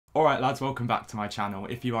Alright lads, welcome back to my channel.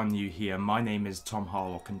 If you are new here, my name is Tom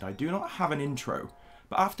Harlock and I do not have an intro,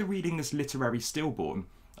 but after reading this literary stillborn,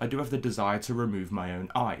 I do have the desire to remove my own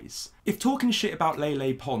eyes. If talking shit about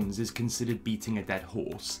Lele Pons is considered beating a dead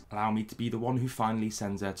horse, allow me to be the one who finally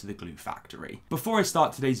sends her to the glue factory. Before I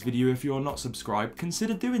start today's video, if you are not subscribed,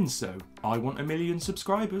 consider doing so. I want 1 million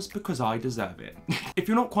subscribers because I deserve it. If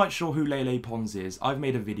you're not quite sure who Lele Pons is, I've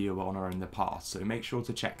made a video on her in the past, so make sure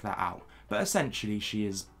to check that out. But essentially she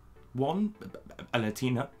is 1, a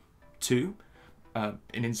Latina, 2, an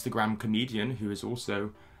Instagram comedian who is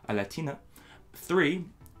also a Latina, 3,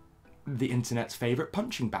 the internet's favourite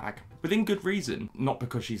punching bag, within good reason, not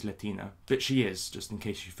because she's Latina, but she is, just in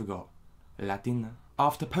case you forgot, Latina.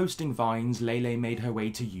 After posting vines, Lele made her way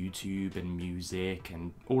to YouTube and music,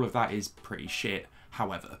 and all of that is pretty shit.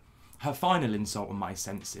 However, her final insult on my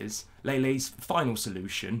senses, Lele's final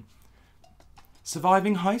solution,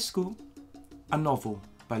 surviving high school, a novel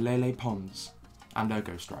by Lele Pons and her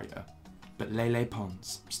ghostwriter, but Lele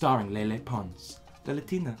Pons, starring Lele Pons, the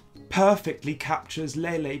Latina, perfectly captures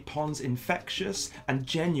Lele Pons' infectious and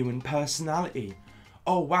genuine personality.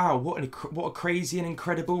 Oh wow, what a crazy and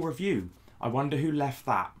incredible review. I wonder who left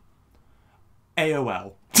that.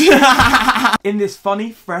 AOL. In this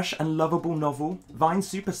funny, fresh and lovable novel, Vine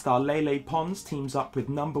superstar Lele Pons teams up with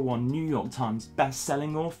 #1 New York Times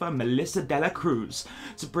best-selling author Melissa de la Cruz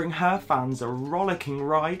to bring her fans a rollicking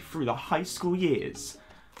ride through the high school years.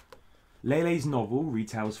 Lele's novel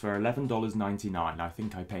retails for $11.99. I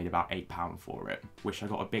think I paid about £8 for it. Wish I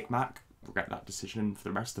got a Big Mac. Regret that decision for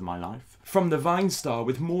the rest of my life. From the Vine star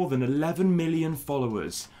with more than 11 million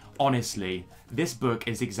followers. Honestly, this book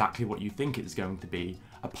is exactly what you think it's going to be.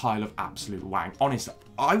 A pile of absolute wank. Honestly,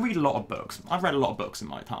 I read a lot of books. I've read a lot of books in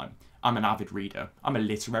my time. I'm an avid reader. I'm a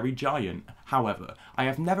literary giant. However, I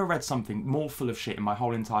have never read something more full of shit in my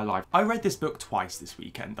whole entire life. I read this book twice this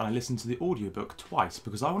weekend, and I listened to the audiobook twice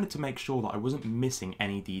because I wanted to make sure that I wasn't missing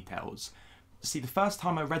any details. See, the first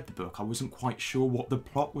time I read the book, I wasn't quite sure what the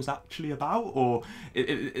plot was actually about, or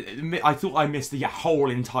I thought I missed the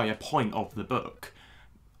whole entire point of the book.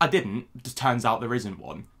 I didn't. It just turns out there isn't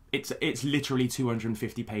one. It's literally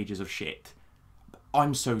 250 pages of shit.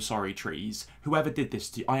 I'm so sorry, trees. Whoever did this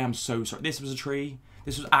to you, I am so sorry. This was a tree.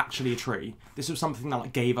 This was actually a tree. This was something that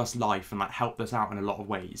like, gave us life and like, helped us out in a lot of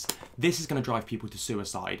ways. This is going to drive people to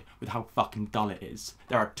suicide with how fucking dull it is.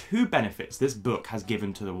 There are 2 benefits this book has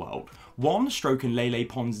given to the world. 1, stroking Lele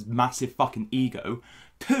Pons' massive fucking ego.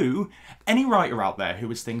 2, any writer out there who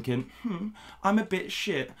was thinking, I'm a bit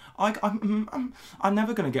shit. I'm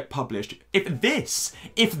never gonna get published. If this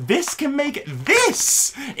can make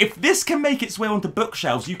its way onto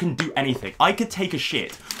bookshelves, you can do anything. I could take a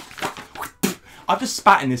shit. I've just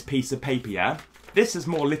spat in this piece of paper, yeah? This has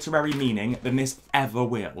more literary meaning than this ever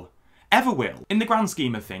will. Ever will. In the grand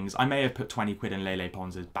scheme of things, I may have put 20 quid in Lele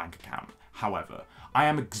Pons' bank account. However, I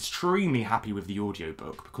am extremely happy with the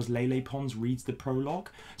audiobook because Lele Pons reads the prologue.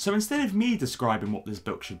 So instead of me describing what this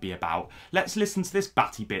book should be about, let's listen to this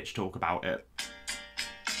batty bitch talk about it.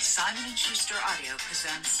 Simon & Schuster Audio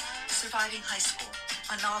presents Surviving High School,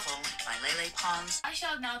 a novel by Lele Pons. I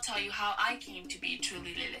shall now tell you how I came to be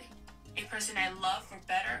truly Lele, a person I love for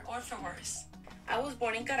better or for worse. I was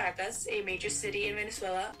born in Caracas, a major city in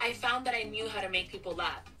Venezuela. I found that I knew how to make people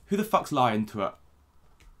laugh. Who the fuck's lying to her?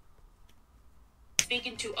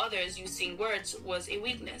 Speaking to others using words was a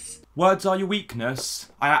weakness. Words are your weakness?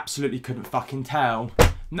 I absolutely couldn't fucking tell.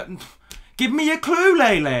 No, give me a clue,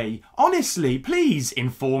 Lele! Honestly, please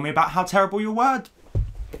inform me about how terrible your word...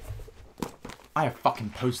 I have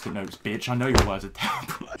fucking post-it notes, bitch. I know your words are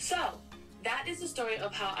terrible. So, that is the story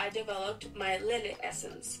of how I developed my Lele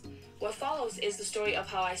essence. What follows is the story of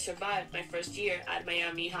how I survived my first year at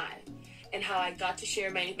Miami High, and how I got to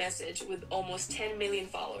share my message with almost 10 million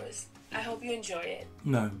followers. I hope you enjoy it.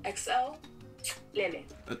 No. XO, Lele.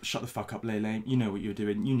 Shut the fuck up, Lele. You know what you're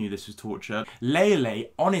doing. You knew this was torture. Lele,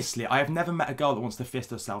 honestly, I have never met a girl that wants to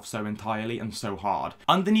fist herself so entirely and so hard.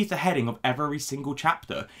 Underneath the heading of every single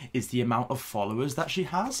chapter is the amount of followers that she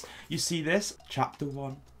has. You see this? Chapter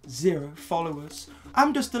 1. 0 followers.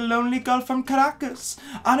 I'm just a lonely girl from Caracas.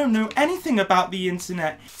 I don't know anything about the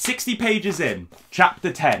internet. 60 pages in.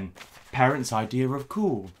 Chapter 10. Parents' idea of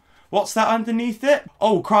cool. What's that underneath it?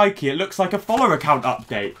 Oh crikey, it looks like a follower account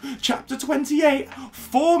update. Chapter 28,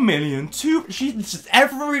 4 million, she's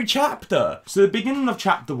every chapter. So the beginning of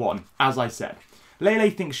chapter 1, as I said, Lele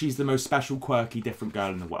thinks she's the most special, quirky, different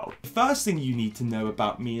girl in the world. The first thing you need to know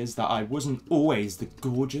about me is that I wasn't always the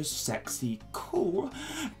gorgeous, sexy, cool,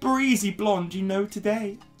 breezy blonde you know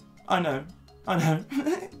today. I know.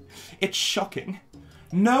 It's shocking.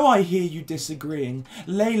 No, I hear you disagreeing.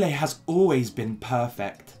 Lele has always been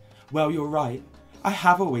perfect. Well, you're right. I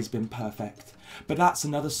have always been perfect. But that's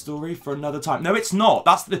another story for another time. No, it's not.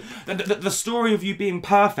 That's the story of you being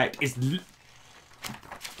perfect is...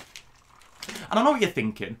 And I know what you're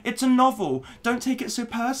thinking. It's a novel. Don't take it so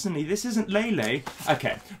personally. This isn't Lele.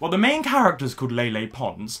 Okay, well, the main character's called Lele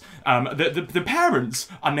Pons. The parents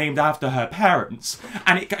are named after her parents.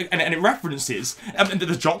 And it references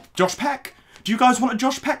Josh Peck. Do you guys want a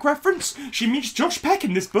Josh Peck reference? She meets Josh Peck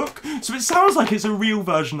in this book, so it sounds like it's a real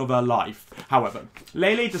version of her life. However,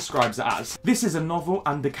 Lele describes it as, this is a novel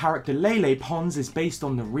and the character Lele Pons is based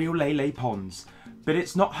on the real Lele Pons. But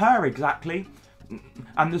it's not her exactly.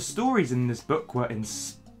 And the stories in this book were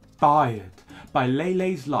inspired by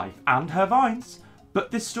Lele's life and her vines.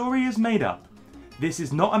 But this story is made up. This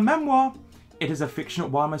is not a memoir. It is a fictional...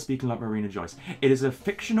 Why am I speaking like Marina Joyce? It is a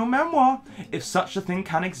fictional memoir, if such a thing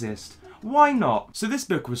can exist. Why not? So this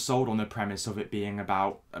book was sold on the premise of it being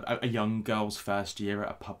about a young girl's first year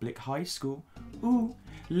at a public high school. Ooh,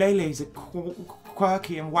 Lele's a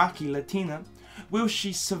quirky and wacky Latina. Will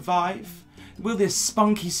she survive? Will this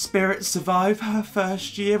spunky spirit survive her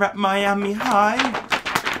first year at Miami High?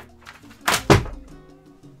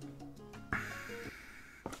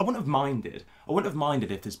 I wouldn't have minded. I wouldn't have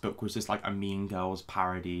minded if this book was just like a Mean Girls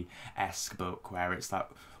parody-esque book where it's like,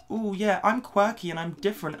 ooh, yeah, I'm quirky and I'm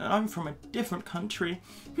different and I'm from a different country.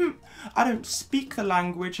 I don't speak the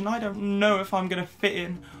language and I don't know if I'm gonna fit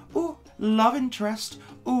in. Ooh, love interest.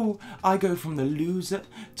 Ooh, I go from the loser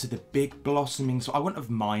to the big blossoming. So I wouldn't have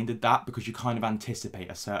minded that because you kind of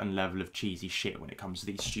anticipate a certain level of cheesy shit when it comes to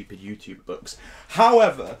these stupid YouTube books.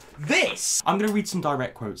 However, this... I'm going to read some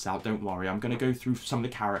direct quotes out, don't worry. I'm going to go through some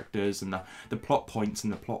of the characters and the plot points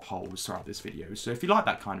and the plot holes throughout this video. So if you like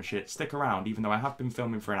that kind of shit, stick around, even though I have been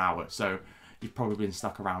filming for an hour, so... You've probably been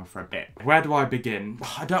stuck around for a bit. Where do I begin?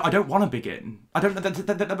 I don't want to begin.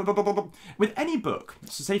 With any book,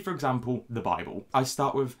 so say for example, the Bible, I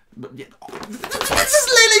start with... This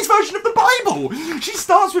is Lele's version of the Bible! She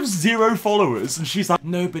starts with 0 followers and she's like,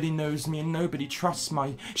 nobody knows me and nobody trusts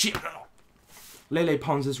my... Lele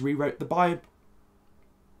Pons has rewrote the Bible.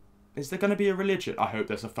 Is there going to be a religion? I hope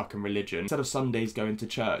there's a fucking religion. Instead of Sundays going to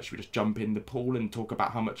church, we just jump in the pool and talk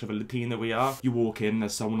about how much of a Latina we are. You walk in,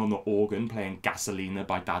 there's someone on the organ playing Gasolina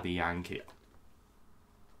by Daddy Yankee.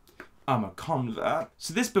 I'm a convert.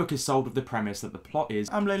 So this book is sold with the premise that the plot is,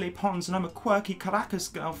 I'm Lele Pons and I'm a quirky Caracas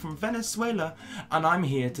girl from Venezuela and I'm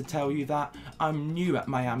here to tell you that I'm new at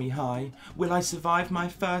Miami High. Will I survive my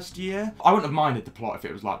first year? I wouldn't have minded the plot if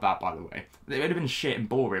it was like that, by the way. It would have been shit and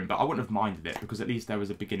boring, but I wouldn't have minded it because at least there was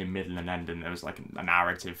a beginning, middle and end and there was like a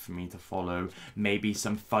narrative for me to follow. Maybe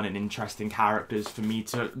some fun and interesting characters for me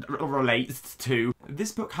to relate to.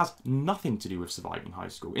 This book has nothing to do with surviving high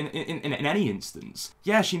school in any instance.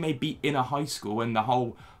 Yeah, she may be in a high school and the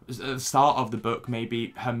whole start of the book may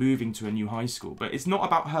be her moving to a new high school, but it's not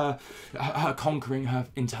about her conquering her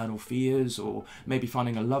internal fears or maybe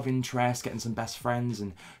finding a love interest, getting some best friends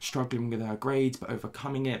and struggling with her grades but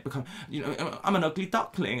overcoming it. You know, I'm an ugly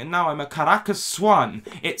duckling and now I'm a Caracas swan.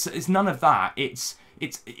 It's none of that. It's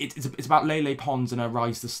about Lele Pons and her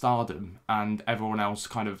rise to stardom and everyone else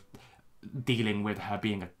kind of dealing with her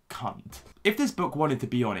being a cunt. If this book wanted to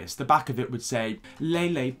be honest, the back of it would say,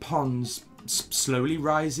 Lele Pons slowly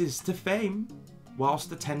rises to fame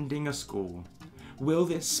whilst attending a school. Will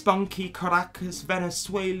this spunky Caracas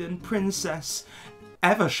Venezuelan princess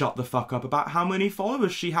ever shut the fuck up about how many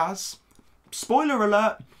followers she has? Spoiler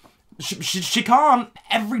alert, she can't.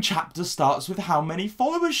 Every chapter starts with how many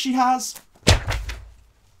followers she has.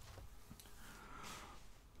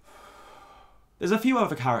 There's a few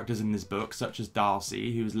other characters in this book, such as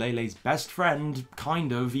Darcy, who's Lele's best friend,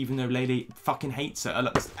 kind of, even though Lele fucking hates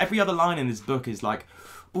her. Every other line in this book is like,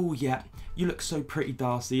 oh yeah, you look so pretty,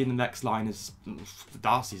 Darcy, and the next line is,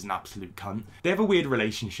 Darcy's an absolute cunt. They have a weird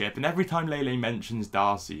relationship, and every time Lele mentions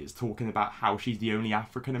Darcy, it's talking about how she's the only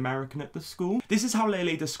African-American at the school. This is how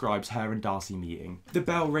Lele describes her and Darcy meeting. The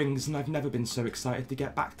bell rings, and I've never been so excited to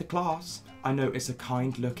get back to class. I notice a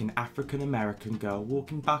kind-looking African-American girl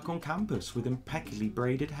walking back on campus with impeccably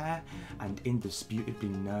braided hair and indisputably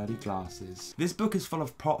nerdy glasses. This book is full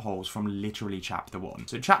of plot holes from literally chapter 1.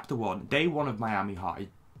 So chapter 1, day 1 of Miami High,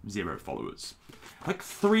 0 followers. Like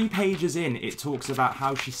 3 pages in, it talks about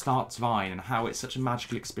how she starts Vine and how it's such a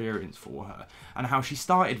magical experience for her, and how she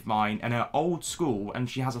started Vine in her old school and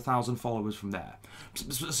she has 1,000 followers from there.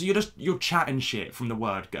 So you're chatting shit from the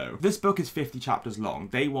word go. This book is 50 chapters long.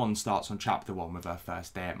 Day 1 starts on chapter 1 with her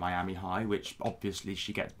first day at Miami High, which obviously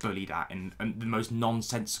she gets bullied at in the most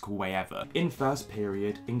nonsensical way ever. In first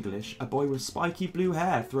period, English, a boy with spiky blue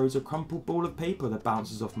hair throws a crumpled ball of paper that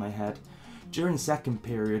bounces off my head. During second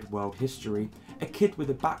period, world history, A kid with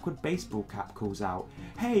a backward baseball cap calls out,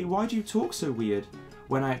 "Hey, why do you talk so weird?"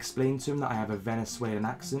 When I explain to him that I have a Venezuelan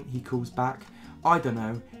accent, he calls back, "I don't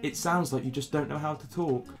know, it sounds like you just don't know how to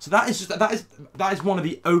talk." So that is one of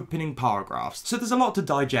the opening paragraphs. So there's a lot to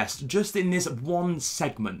digest just in this one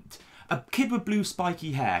segment. A kid with blue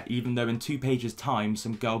spiky hair, even though in 2 pages time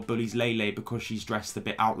some girl bullies Lele because she's dressed a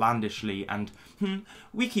bit outlandishly, and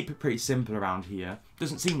we keep it pretty simple around here.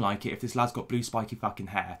 Doesn't seem like it if this lad's got blue spiky fucking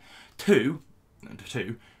hair. Two,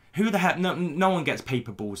 who the heck, no one gets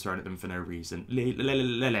paper balls thrown at them for no reason.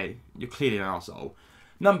 Lele, you're clearly an arsehole.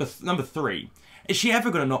 Number 3, is she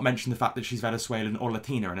ever going to not mention the fact that she's Venezuelan or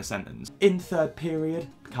Latina in a sentence? In 3rd period,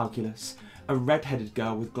 calculus, a red-headed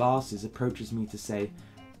girl with glasses approaches me to say,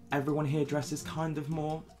 "Everyone here dresses kind of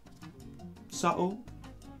more subtle,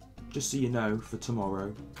 just so you know for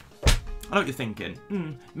tomorrow." I know what you're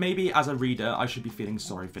thinking. Maybe as a reader, I should be feeling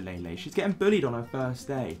sorry for Lele. She's getting bullied on her first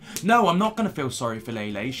day. No, I'm not going to feel sorry for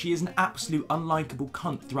Lele. She is an absolute unlikable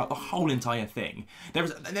cunt throughout the whole entire thing.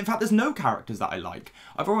 In fact, there's no characters that I like.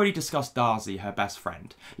 I've already discussed Darcy, her best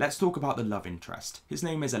friend. Let's talk about the love interest. His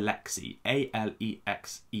name is Alexei,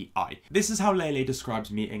 A-L-E-X-E-I. This is how Lele describes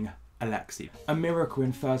meeting Alexei. A miracle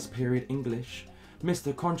in 1st period English.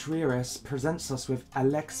 Mr. Contreras presents us with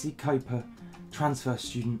Alexei Kuiper, transfer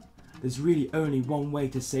student. There's really only one way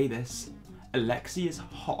to say this. Alexei is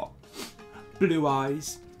hot. Blue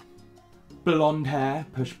eyes, blonde hair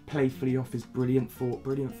pushed playfully off his brilliant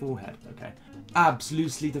forehead. Okay. Abs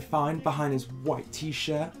loosely defined behind his white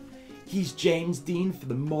t-shirt. He's James Dean for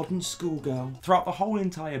the modern schoolgirl. Throughout the whole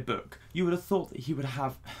entire book, you would have thought that he would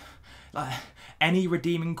have any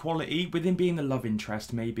redeeming quality. With him being the love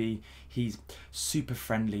interest, maybe he's super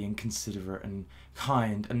friendly and considerate and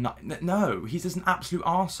kind, and no, he's just an absolute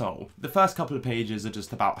arsehole. The first couple of pages are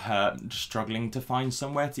just about her struggling to find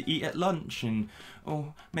somewhere to eat at lunch, and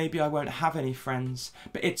oh, maybe I won't have any friends,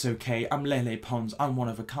 but it's okay, I'm Lele Pons, I'm one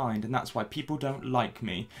of a kind, and that's why people don't like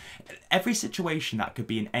me. Every situation that could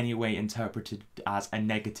be in any way interpreted as a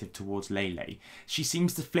negative towards Lele, she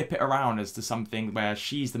seems to flip it around as to something where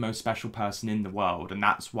she's the most special person in the world, and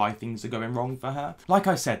that's why things are going wrong for her. Like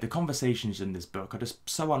I said, the conversations in this book are just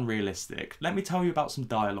so unrealistic. Let me tell you about some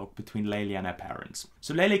dialogue between Lele and her parents.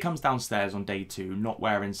 So Lele comes downstairs on day 2, not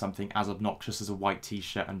wearing something as obnoxious as a white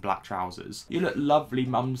t-shirt and black trousers. "You look lovely,"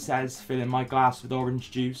 Mum says, filling my glass with orange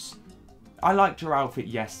juice. "I liked your outfit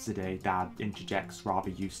yesterday," Dad interjects rather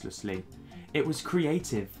uselessly. "It was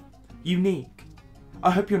creative, unique. I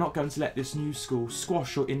hope you're not going to let this new school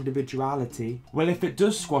squash your individuality." "Well, if it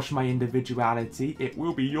does squash my individuality, it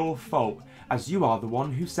will be your fault, as you are the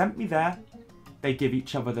one who sent me there." They give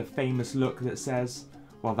each other the famous look that says,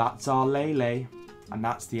 "Well, that's our Lele," and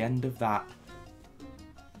that's the end of that.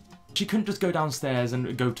 She couldn't just go downstairs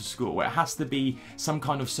and go to school. It has to be some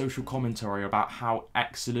kind of social commentary about how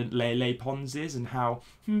excellent Lele Pons is and how,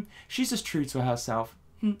 she's just true to herself.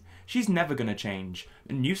 She's never gonna change.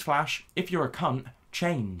 And newsflash, if you're a cunt,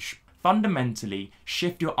 change. Fundamentally,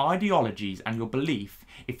 shift your ideologies and your belief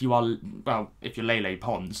if you are, well, if you're Lele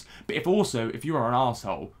Pons, but if you are an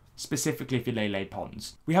arsehole. Specifically if you're Lele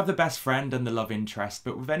Pons. We have the best friend and the love interest,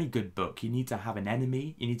 but with any good book, you need to have an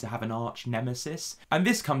enemy, you need to have an arch nemesis, and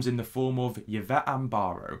this comes in the form of Yvette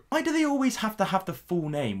Ambaro. Why do they always have to have the full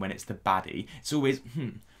name when it's the baddie? It's always,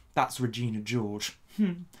 that's Regina George.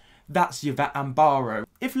 That's Yvette Ambaro.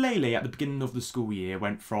 If Lele at the beginning of the school year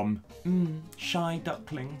went from, shy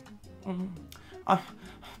duckling,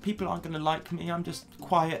 people aren't going to like me, I'm just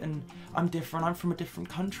quiet and I'm different, I'm from a different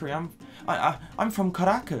country, I'm from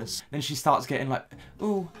Caracas. Then she starts getting like,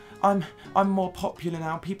 oh, I'm more popular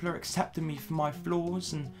now, people are accepting me for my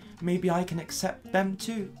flaws and maybe I can accept them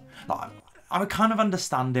too. Like, I would kind of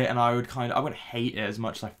understand it and I wouldn't hate it as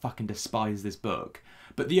much as I fucking despise this book.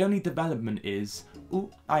 But the only development is,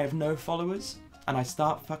 oop, I have no followers and I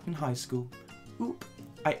start fucking high school. Oop,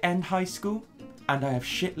 I end high school and I have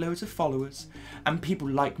shitloads of followers, and people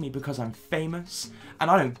like me because I'm famous,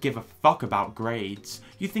 and I don't give a fuck about grades.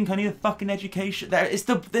 You think I need a fucking education? There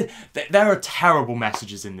are terrible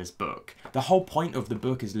messages in this book. The whole point of the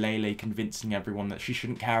book is Lele convincing everyone that she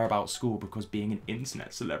shouldn't care about school because being an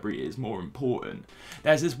internet celebrity is more important.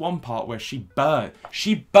 There's this one part where she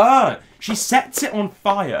sets it on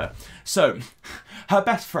fire. So, her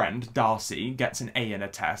best friend, Darcy, gets an A in a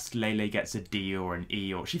test, Lele gets a D or an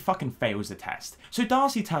E, or she fucking fails the test. So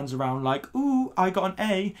Darcy turns around like, ooh, I got an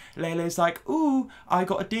A. Lele's like, ooh, I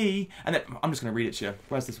got a D. And then, I'm just going to read it to you.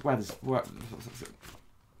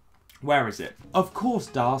 Where is it? Of course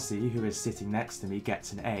Darcy, who is sitting next to me,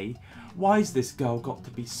 gets an A. Why's this girl got to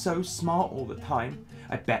be so smart all the time?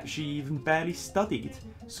 I bet she even barely studied.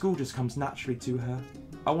 School just comes naturally to her.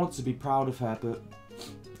 I want to be proud of her, but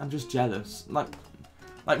I'm just jealous. Like,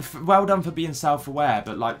 well done for being self-aware,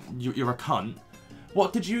 but like, you're a cunt.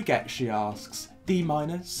 What did you get, she asks. D-.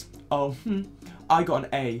 Oh, I got an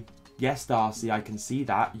A. Yes, Darcy, I can see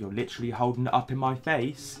that. You're literally holding it up in my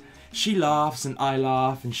face. She laughs and I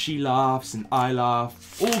laugh and she laughs and I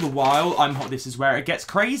laugh. All the while, this is where it gets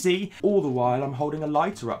crazy. All the while, I'm holding a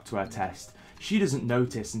lighter up to her test. She doesn't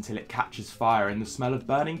notice until it catches fire and the smell of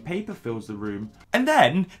burning paper fills the room. And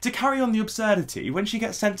then, to carry on the absurdity, when she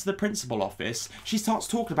gets sent to the principal office, she starts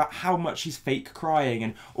talking about how much she's fake crying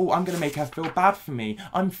and, oh, I'm going to make her feel bad for me.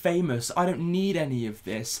 I'm famous. I don't need any of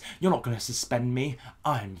this. You're not going to suspend me.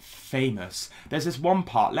 I'm famous. There's this one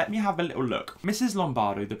part. Let me have a little look. Mrs.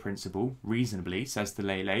 Lombardo, the principal, reasonably, says to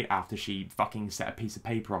Lele after she fucking set a piece of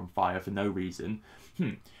paper on fire for no reason.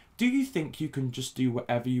 Do you think you can just do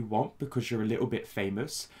whatever you want because you're a little bit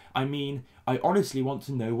famous? I mean, I honestly want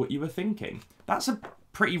to know what you were thinking. That's a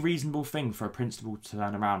pretty reasonable thing for a principal to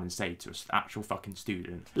turn around and say to an actual fucking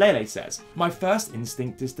student. Lele says, my first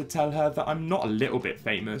instinct is to tell her that I'm not a little bit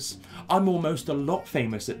famous. I'm almost a lot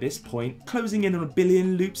famous at this point, closing in on 1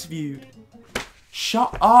 billion loops viewed.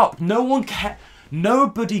 Shut up! No one cares.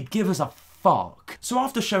 Nobody gives a fuck. So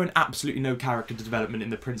after showing absolutely no character development in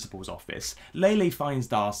the principal's office, Lele finds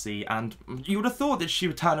Darcy and you would have thought that she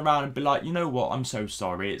would turn around and be like, you know what, I'm so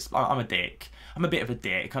sorry, I'm a dick. I'm a bit of a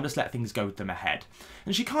dick, I just let things go to my head.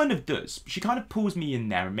 And she kind of does. She kind of pulls me in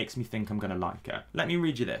there and makes me think I'm gonna like her. Let me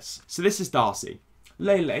read you this. So this is Darcy.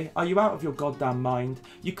 Lele, are you out of your goddamn mind?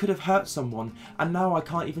 You could have hurt someone, and now I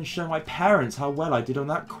can't even show my parents how well I did on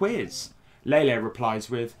that quiz. Lele replies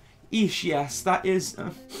with, Eesh, yes, that is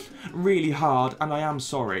really hard, and I am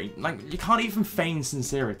sorry. Like, you can't even feign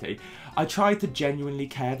sincerity. I tried to genuinely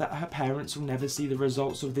care that her parents will never see the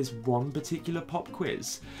results of this one particular pop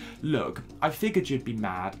quiz. Look, I figured you'd be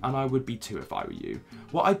mad, and I would be too if I were you.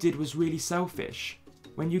 What I did was really selfish.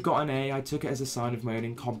 When you got an A, I took it as a sign of my own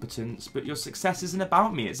incompetence, but your success isn't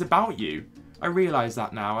about me, it's about you. I realise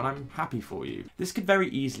that now, and I'm happy for you. This could very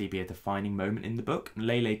easily be a defining moment in the book.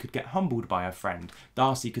 Lele could get humbled by her friend.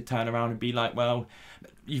 Darcy could turn around and be like, well,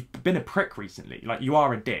 you've been a prick recently. Like, you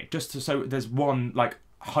are a dick. So there's one, like,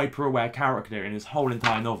 hyper-aware character in this whole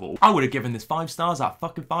entire novel. I would have given this 5 stars out of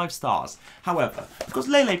fucking 5 stars. However, because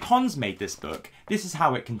Lele Pons made this book, this is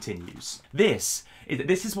how it continues. This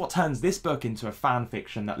is what turns this book into a fan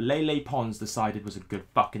fiction that Lele Pons decided was a good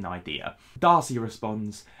fucking idea. Darcy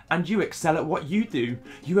responds, and you excel at what you do.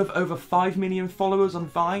 You have over 5 million followers on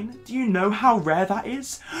Vine. Do you know how rare that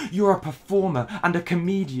is? You're a performer and a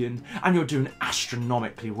comedian, and you're doing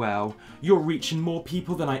astronomically well. You're reaching more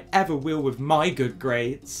people than I ever will with my good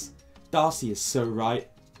grades. Darcy is so right.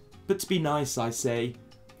 But to be nice, I say,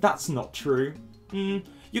 that's not true.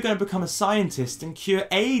 You're going to become a scientist and cure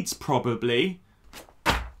AIDS, probably.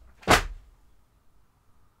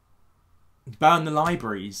 Burn the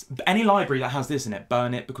libraries. Any library that has this in it,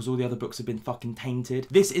 burn it, because all the other books have been fucking tainted.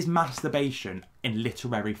 This is masturbation in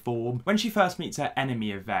literary form. When she first meets her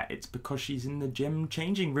enemy Yvette, it's because she's in the gym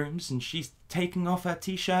changing rooms and she's taking off her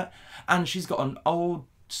t-shirt and she's got an old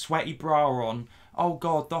sweaty bra on. Oh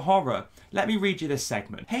god, the horror. Let me read you this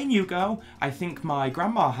segment. Hey new girl, I think my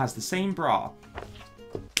grandma has the same bra.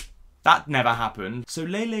 That never happened. So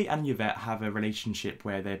Lele and Yvette have a relationship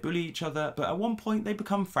where they bully each other, but at one point they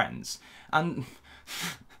become friends. And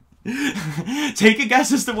take a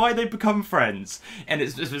guess as to why they become friends. And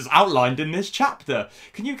it's outlined in this chapter.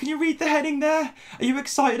 Can you read the heading there? Are you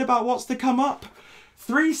excited about what's to come up?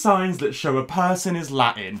 3 signs that show a person is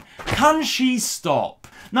Latin. Can she stop?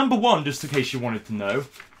 Number 1, just in case you wanted to know.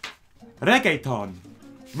 Reggaeton.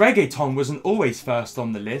 Reggaeton wasn't always first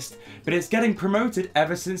on the list, but it's getting promoted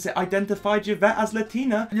ever since it identified Yvette as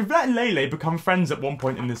Latina. Yvette and Lele become friends at one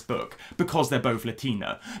point in this book, because they're both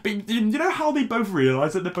Latina. But you know how they both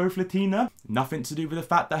realise that they're both Latina? Nothing to do with the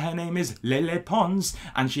fact that her name is Lele Pons,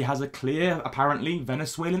 and she has a clear, apparently,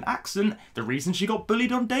 Venezuelan accent. The reason she got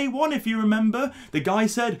bullied on day 1, if you remember. The guy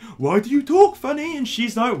said, why do you talk funny? And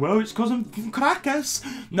she's like, well, it's because I'm from Caracas.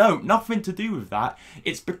 No, nothing to do with that.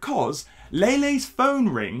 It's because Lele's phone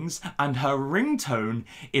rings and her ringtone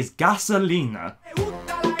is Gasolina.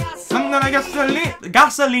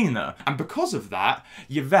 Gasolina. And because of that,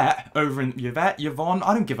 Yvette, Yvonne,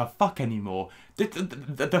 I don't give a fuck anymore. The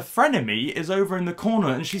frenemy is over in the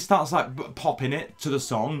corner and she starts like popping it to the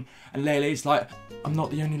song and Lele's like, I'm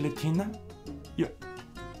not the only Latina.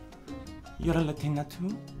 You're a Latina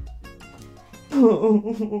too?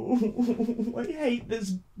 I hate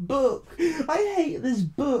this book. I hate this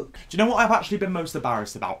book. Do you know what I've actually been most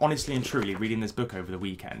embarrassed about, honestly and truly, reading this book over the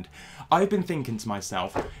weekend? I've been thinking to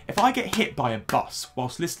myself, if I get hit by a bus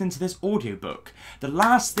whilst listening to this audiobook, the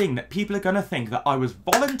last thing that people are going to think that I was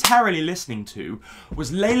voluntarily listening to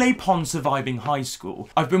was Lele Pons surviving high school.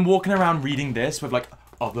 I've been walking around reading this with like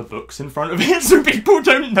other books in front of it so people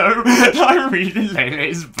don't know that I'm reading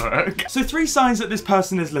Lele's book. So 3 signs that this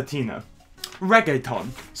person is Latina. Reggaeton.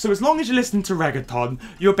 So as long as you're listening to reggaeton,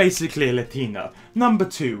 you're basically a Latina. Number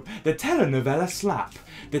 2, the telenovela slap.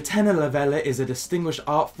 The telenovela is a distinguished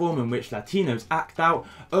art form in which Latinos act out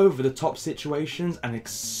over-the-top situations and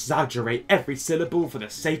exaggerate every syllable for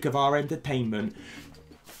the sake of our entertainment.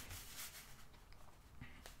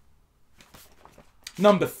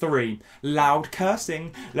 Number 3, loud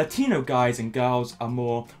cursing. Latino guys and girls are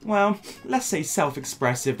more, well, let's say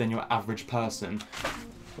self-expressive than your average person.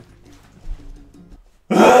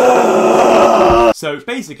 So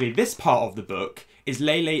basically, this part of the book is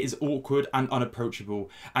Lele is awkward and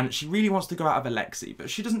unapproachable, and she really wants to go out of Alexi, but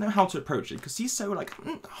she doesn't know how to approach it because he's so like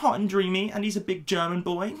hot and dreamy, and he's a big German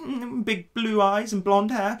boy, big blue eyes and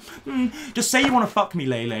blonde hair. Just say you want to fuck me,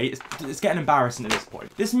 Lele. It's getting embarrassing at this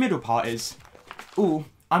point. This middle part is, ooh,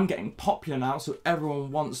 I'm getting popular now, so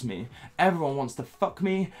everyone wants me. Everyone wants to fuck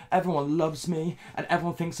me, everyone loves me, and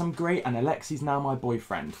everyone thinks I'm great, and Alexi's now my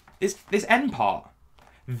boyfriend. This end part.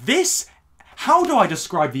 How do I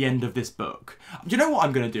describe the end of this book? Do you know what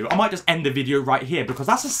I'm going to do? I might just end the video right here, because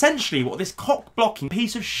that's essentially what this cock-blocking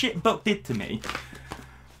piece of shit book did to me.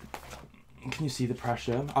 Can you see the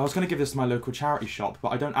pressure? I was going to give this to my local charity shop, but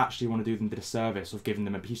I don't actually want to do them the disservice of giving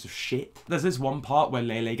them a piece of shit. There's this one part where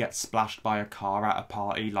Lele gets splashed by a car at a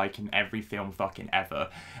party, like in every film fucking ever,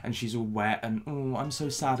 and she's all wet and, oh, I'm so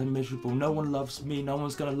sad and miserable, no one loves me, no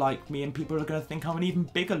one's going to like me, and people are going to think I'm an even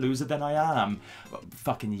bigger loser than I am. Well,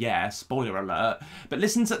 fucking yeah, spoiler alert. But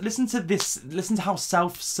listen to this, listen to how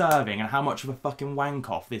self-serving and how much of a fucking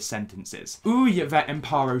wank-off this sentence is. Ooh, Yvette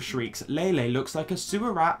Imparo shrieks, Lele looks like a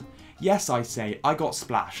sewer rat. Yes, I say, I got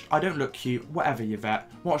splashed. I don't look cute. Whatever, Yvette.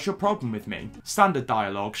 What's your problem with me? Standard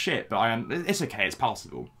dialogue, shit, but it's okay, it's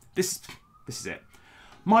passable. This is it.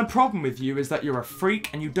 My problem with you is that you're a freak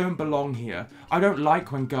and you don't belong here. I don't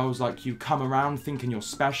like when girls like you come around thinking you're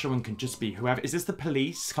special and can just be whoever. Is this the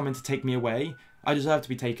police coming to take me away? I deserve to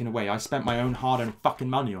be taken away. I spent my own hard-earned fucking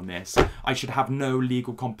money on this. I should have no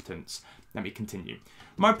legal competence. Let me continue.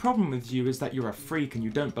 My problem with you is that you're a freak and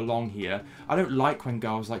you don't belong here. I don't like when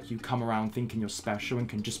girls like you come around thinking you're special and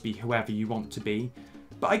can just be whoever you want to be.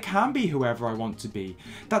 But I can be whoever I want to be.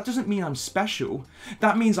 That doesn't mean I'm special.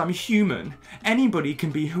 That means I'm human. Anybody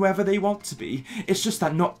can be whoever they want to be. It's just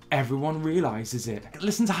that not everyone realises it.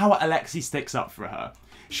 Listen to how Alexi sticks up for her.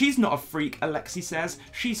 She's not a freak, Alexi says.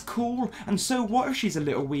 She's cool, and so what if she's a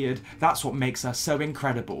little weird? That's what makes her so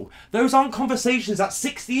incredible. Those aren't conversations that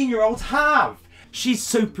 16-year-olds have. She's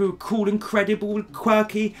super cool, incredible,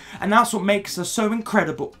 quirky, and that's what makes her so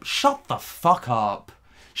incredible. Shut the fuck up.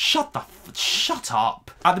 Shut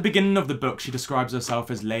up. At the beginning of the book, she describes herself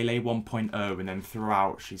as Lele 1.0, and then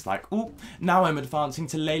throughout, she's like, oh, now I'm advancing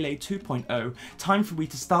to Lele 2.0. Time for me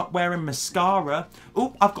to start wearing mascara.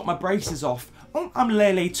 Oh, I've got my braces off. Oh, I'm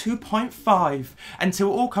Lele 2.5, until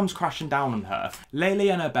it all comes crashing down on her. Lele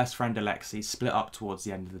and her best friend Alexi split up towards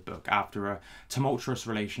the end of the book after a tumultuous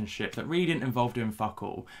relationship that really didn't involve doing fuck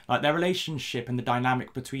all. Like, their relationship and the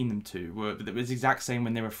dynamic between them two was the exact same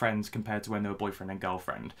when they were friends compared to when they were boyfriend and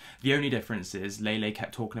girlfriend. The only difference is Lele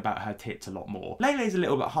kept talking about her tits a lot more. Lele's a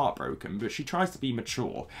little bit heartbroken, but she tries to be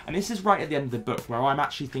mature. And this is right at the end of the book where I'm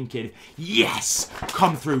actually thinking, yes,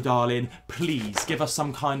 come through, darling. Please give us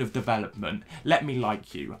some kind of development. Let me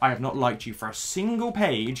like you. I have not liked you for a single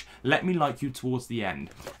page. Let me like you towards the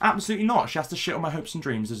end. Absolutely not. She has to shit on my hopes and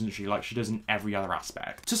dreams, doesn't she? Like she does in every other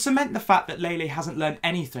aspect. To cement the fact that Lele hasn't learned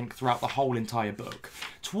anything throughout the whole entire book,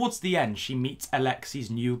 towards the end she meets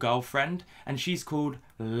Alexi's new girlfriend, and she's called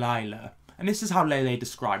Lila. And this is how Lele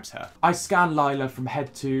describes her. I scan Lila from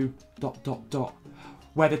head to ...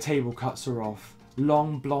 where the table cuts are off.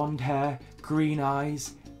 Long blonde hair, green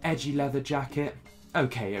eyes, edgy leather jacket.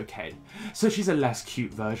 Okay. So she's a less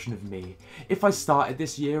cute version of me. If I started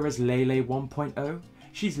this year as Lele 1.0,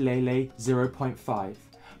 she's Lele 0.5.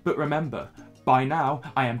 But remember, by now,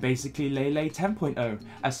 I am basically Lele 10.0,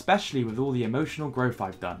 especially with all the emotional growth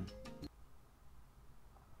I've done.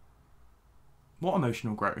 What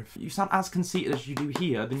emotional growth? You sound as conceited as you do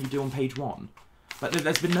here than you do on page 1. Like,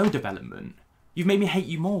 there's been no development. You've made me hate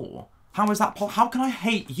you more. How is that how can I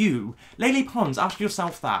hate you? Lele Pons, ask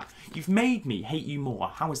yourself that. You've made me hate you more.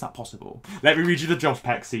 How is that possible? Let me read you the Josh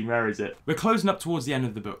Peck scene. Where is it? We're closing up towards the end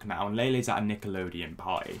of the book now, and Lele's at a Nickelodeon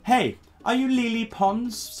party. Hey, are you Lele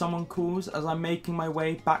Pons? Someone calls as I'm making my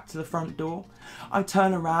way back to the front door. I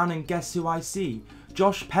turn around and guess who I see?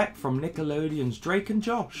 Josh Peck from Nickelodeon's Drake and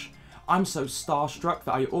Josh. I'm so starstruck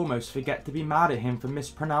that I almost forget to be mad at him for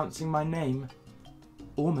mispronouncing my name.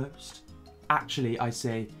 Almost. Actually, I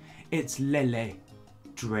say, it's Lele.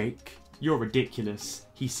 Drake. You're ridiculous.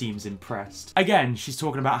 He seems impressed. Again, she's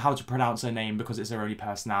talking about how to pronounce her name because it's her only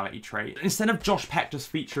personality trait. Instead of Josh Peck just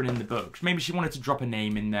featuring in the book, maybe she wanted to drop a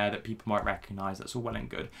name in there that people might recognise. That's all well and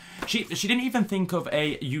good. She didn't even think of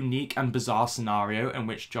a unique and bizarre scenario in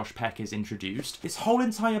which Josh Peck is introduced. This whole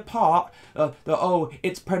entire part, oh,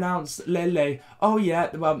 it's pronounced Lele. Oh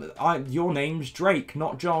yeah, well, your name's Drake,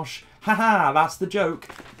 not Josh. Haha, that's the joke.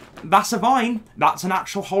 That's a vine. That's an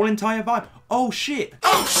actual whole entire vine. Oh shit.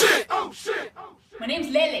 Oh shit. Oh shit. My name's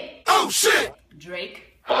Lele. Oh shit.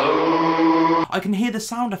 Drake. I can hear the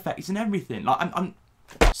sound effects and everything. Like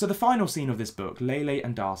So the final scene of this book, Lele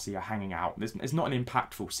and Darcy are hanging out. It's not an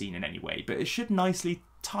impactful scene in any way, but it should nicely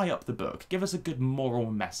tie up the book, give us a good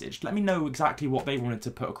moral message. Let me know exactly what they wanted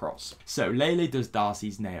to put across. So Lele does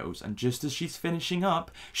Darcy's nails, and just as she's finishing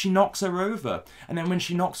up, she knocks her over. And then when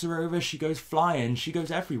she knocks her over, she goes flying, she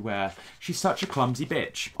goes everywhere. She's such a clumsy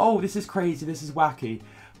bitch. Oh, this is crazy, this is wacky.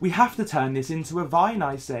 We have to turn this into a vine,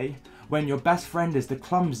 I say. When your best friend is the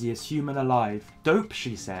clumsiest human alive. Dope,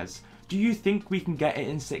 she says. Do you think we can get it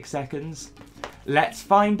in 6 seconds? Let's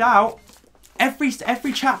find out. Every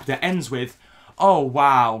chapter ends with, oh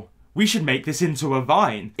wow, we should make this into a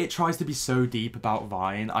vine. It tries to be so deep about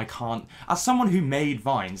Vine, I can't. As someone who made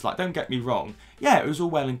Vines, like, don't get me wrong, yeah, it was all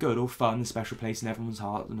well and good, all fun, a special place in everyone's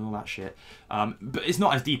heart and all that shit. But it's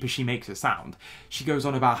not as deep as she makes it sound. She goes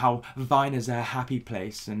on about how Vine is a happy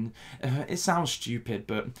place, and it sounds stupid,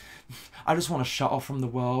 but I just want to shut off from the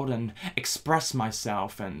world and express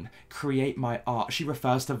myself and create my art. She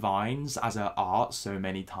refers to Vines as her art so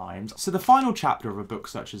many times. So the final chapter of a book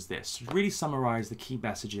such as this should really summarise the key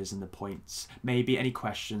messages and the points, maybe any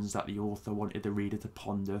questions that the author wanted the reader to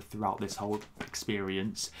ponder throughout this whole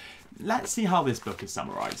experience. Let's see how this book is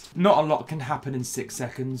summarised. Not a lot can happen in 6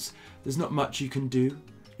 seconds. There's not much you can do.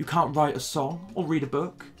 You can't write a song, or read a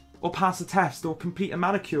book, or pass a test, or complete a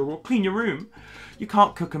manicure, or clean your room. You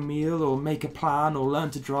can't cook a meal, or make a plan, or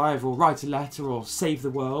learn to drive, or write a letter, or save the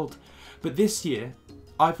world. But this year,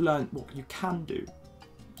 I've learned what you can do.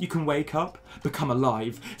 You can wake up, become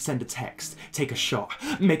alive, send a text, take a shot,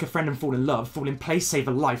 make a friend and fall in love, fall in place, save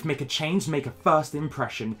a life, make a change, make a first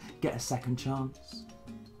impression, get a second chance.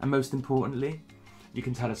 And most importantly, you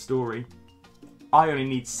can tell a story. I only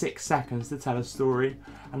need 6 seconds to tell a story,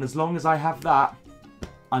 and as long as I have that,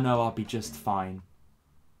 I know I'll be just fine.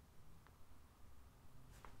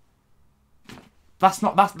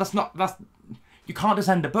 You can't just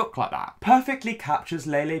end a book like that. Perfectly captures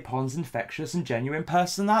Lele Pons' infectious and genuine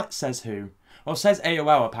personality. Says who? Well, says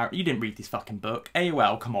AOL apparently. You didn't read this fucking book.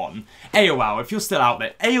 AOL, come on. AOL, if you're still out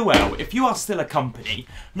there. AOL, if you are still a company,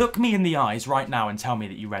 look me in the eyes right now and tell me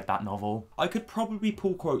that you read that novel. I could probably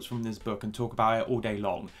pull quotes from this book and talk about it all day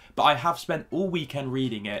long, but I have spent all weekend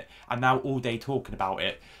reading it and now all day talking about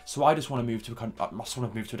it. So I just want to move to a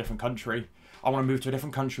different country. I want to move to a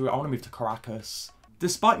different country. I want to move to Caracas.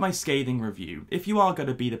 Despite my scathing review, if you are going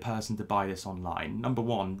to be the person to buy this online, number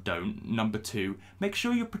 1, don't. Number 2, make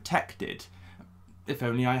sure you're protected. If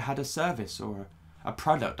only I had a service or a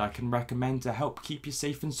product I can recommend to help keep you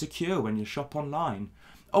safe and secure when you shop online.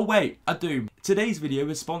 Oh wait, I do. Today's video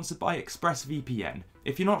is sponsored by ExpressVPN.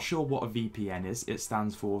 If you're not sure what a VPN is, it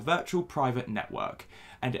stands for Virtual Private Network,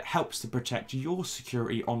 and it helps to protect your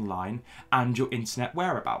security online and your internet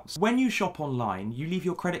whereabouts. When you shop online, you leave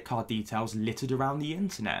your credit card details littered around the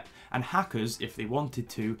internet, and hackers, if they wanted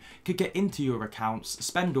to, could get into your accounts,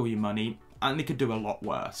 spend all your money, and they could do a lot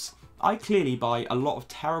worse. I clearly buy a lot of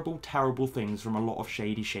terrible things from a lot of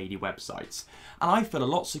shady websites, and I feel a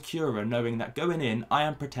lot securer knowing that going in, I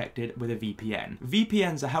am protected with a VPN.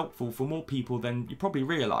 VPNs are helpful for more people than you probably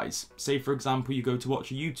realise. Say for example you go to watch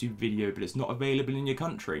a YouTube video but it's not available in your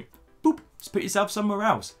country. Boop, just put yourself somewhere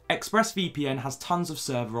else. ExpressVPN has tons of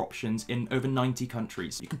server options in over 90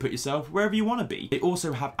 countries. You can put yourself wherever you want to be. They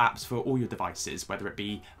also have apps for all your devices, whether it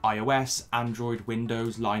be iOS, Android,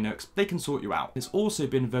 Windows, Linux, they can sort you out. It's also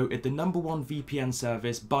been voted the #1 VPN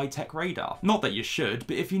service by TechRadar. Not that you should,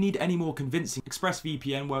 but if you need any more convincing,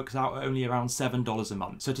 ExpressVPN works out at only around $7 a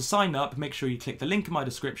month. So to sign up, make sure you click the link in my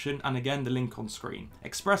description and again the link on screen.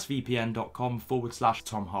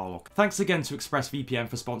 expressvpn.com/Tom Harlock. Thanks again to ExpressVPN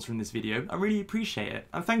for sponsoring this video. I really appreciate it.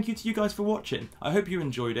 And thank you to you guys for watching. I hope you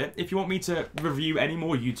enjoyed it. If you want me to review any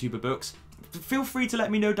more YouTuber books, feel free to let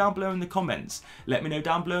me know down below in the comments. Let me know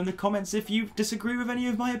down below in the comments if you disagree with any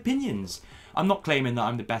of my opinions. I'm not claiming that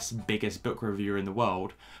I'm the best, biggest book reviewer in the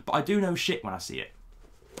world, but I do know shit when I see it.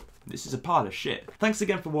 This is a pile of shit. Thanks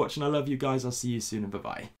again for watching. I love you guys. I'll see you soon and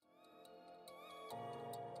bye-bye.